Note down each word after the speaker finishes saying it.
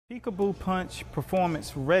Peekaboo Punch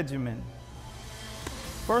Performance Regimen.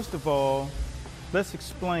 First of all, let's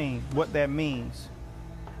explain what that means.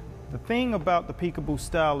 The thing about the Peekaboo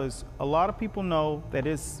style is a lot of people know that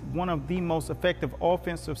it's one of the most effective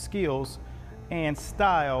offensive skills and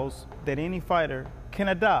styles that any fighter can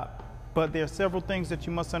adopt. But there are several things that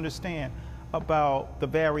you must understand about the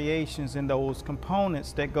variations in those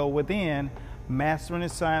components that go within mastering the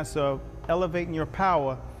science of elevating your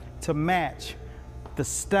power to match the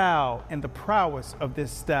style and the prowess of this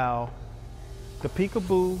style. The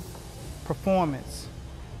Peekaboo Performance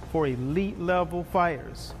for elite level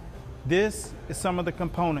fighters. This is some of the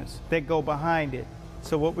components that go behind it.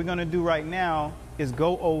 So what we're going to do right now is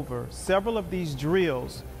go over several of these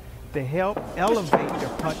drills to help elevate your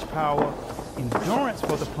punch power, endurance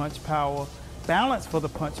for the punch power, balance for the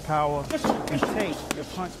punch power, and take your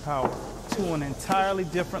punch power to an entirely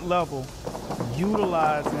different level,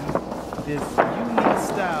 utilizing this unique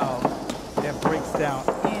style that breaks down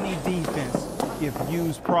any defense if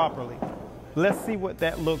used properly. Let's see what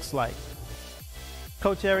that looks like.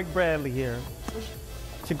 Coach Eric Bradley here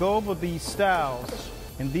to go over these styles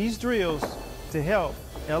and these drills to help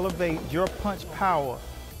elevate your punch power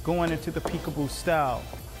going into the Peekaboo style.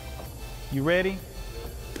 You ready?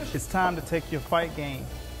 It's time to take your fight game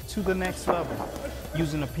to the next level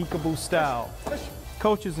using the Peekaboo style.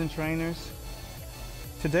 Coaches and trainers,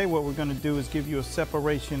 today what we're going to do is give you a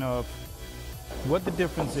separation of what the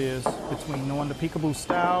difference is between knowing the Peekaboo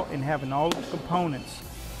style and having all the components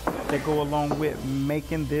that go along with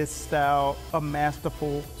making this style a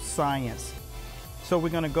masterful science. So we're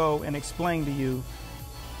going to go and explain to you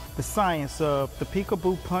the science of the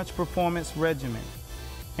Peekaboo Punch Performance Regimen.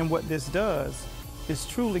 And what this does is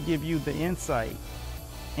truly give you the insight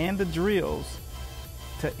and the drills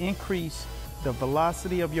to increase the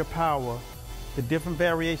velocity of your power, the different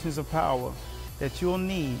variations of power that you'll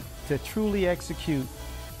need to truly execute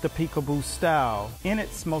the Peekaboo style in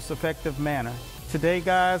its most effective manner. Today,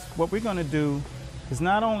 guys, what we're going to do is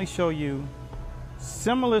not only show you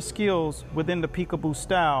similar skills within the Peekaboo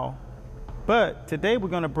style, but today we're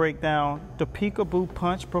going to break down the Peekaboo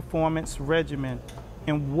Punch Performance Regimen.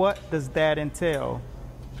 And what does that entail?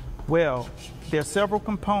 Well, there are several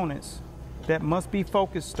components that must be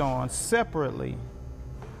focused on separately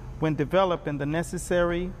when developing the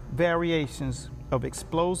necessary variations of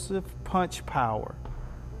explosive punch power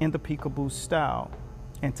in the Peekaboo style.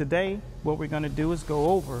 And today, what we're going to do is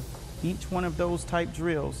go over each one of those type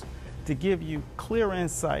drills to give you clear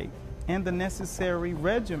insight and the necessary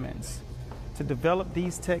regimens to develop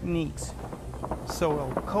these techniques so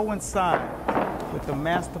it'll coincide with the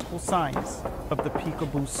masterful science of the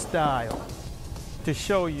Peekaboo style to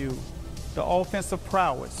show you the offensive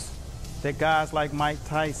prowess that guys like Mike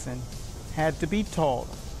Tyson had to be taught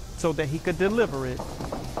so that he could deliver it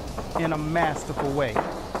in a masterful way.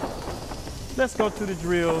 Let's go to the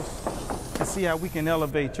drills and see how we can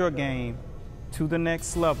elevate your game to the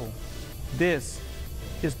next level. This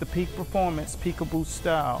is the Peak Performance Peekaboo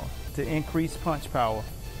style to increase punch power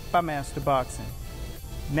by Master Boxing.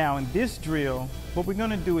 Now in this drill, what we're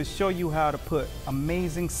going to do is show you how to put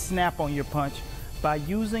amazing snap on your punch by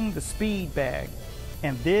using the speed bag.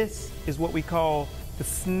 And this is what we call the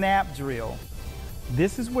snap drill.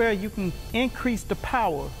 This is where you can increase the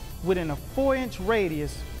power within a 4-inch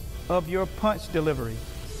radius of your punch delivery.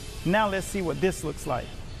 Now let's see what this looks like.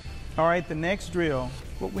 All right, the next drill,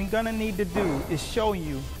 what we're gonna need to do is show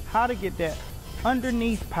you how to get that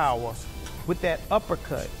underneath power with that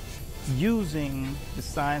uppercut using the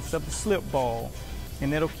science of the slip ball.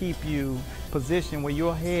 And it'll keep you positioned where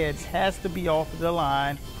your head has to be off the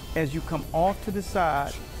line as you come off to the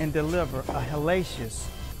side and deliver a hellacious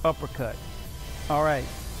uppercut. All right,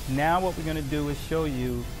 now what we're gonna do is show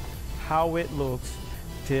you how it looks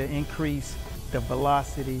to increase the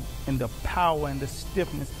velocity and the power and the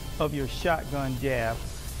stiffness of your shotgun jab.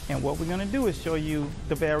 And what we're gonna do is show you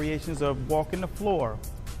the variations of walking the floor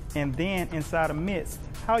and then inside a mitts,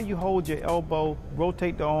 how you hold your elbow,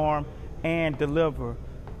 rotate the arm, and deliver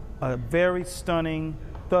a very stunning,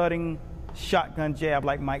 thudding shotgun jab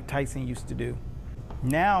like Mike Tyson used to do.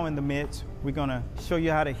 Now in the mitts, we're gonna show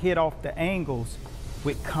you how to hit off the angles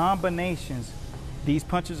with combinations. These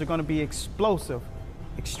punches are gonna be explosive,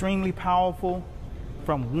 extremely powerful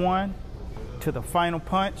from one to the final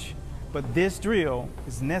punch, but this drill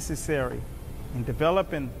is necessary in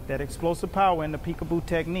developing that explosive power in the Peekaboo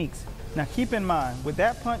techniques. Now keep in mind, with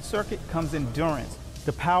that punch circuit comes endurance.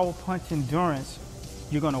 The power punch endurance,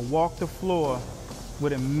 you're gonna walk the floor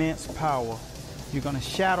with immense power. You're gonna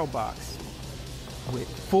shadow box with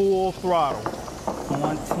full throttle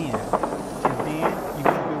on 10. And then you're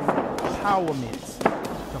gonna do power mitts.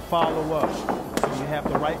 The follow up. So you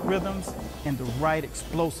have the right rhythms and the right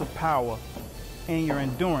explosive power, and your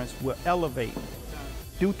endurance will elevate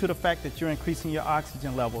due to the fact that you're increasing your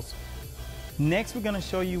oxygen levels. Next, we're gonna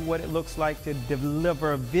show you what it looks like to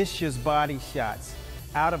deliver vicious body shots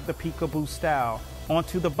out of the Peekaboo style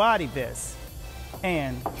onto the body vest.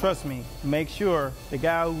 And trust me, make sure the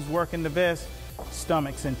guy who's working the vest,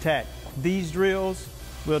 stomach's intact. These drills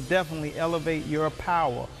will definitely elevate your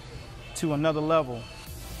power to another level.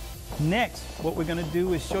 Next, what we're gonna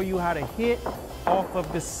do is show you how to hit off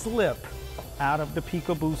of the slip out of the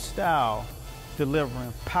Peekaboo style,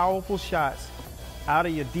 delivering powerful shots out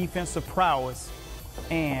of your defensive prowess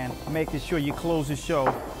and making sure you close the show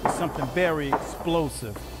with something very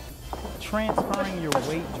explosive. Transferring your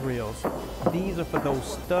weight drills. These are for those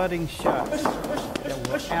studding shots that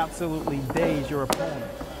will absolutely daze your opponent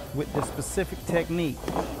with the specific technique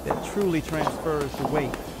that truly transfers the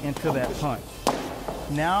weight into that punch.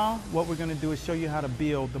 Now, what we're gonna do is show you how to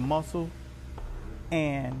build the muscle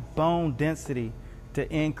and bone density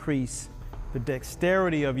to increase the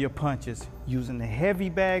dexterity of your punches using the heavy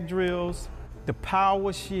bag drills, the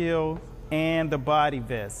power shield, and the body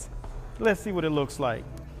vest. Let's see what it looks like.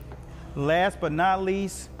 Last but not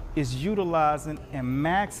least is utilizing and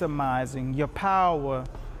maximizing your power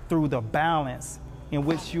through the balance in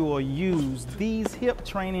which you will use these hip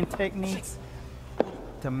training techniques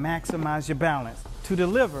to maximize your balance, to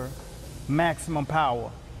deliver maximum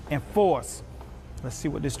power and force. Let's see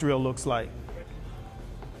what this drill looks like.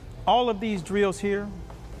 All of these drills here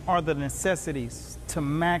are the necessities to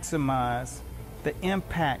maximize the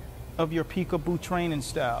impact of your Peekaboo training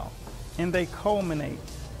style, and they culminate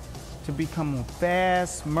to become a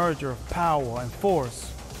vast merger of power and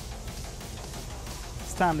force.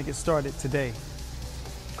 It's time to get started today.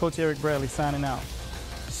 Coach Eric Bradley signing out.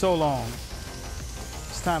 So long.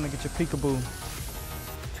 It's time to get your Peekaboo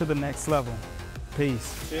to the next level.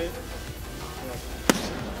 Peace.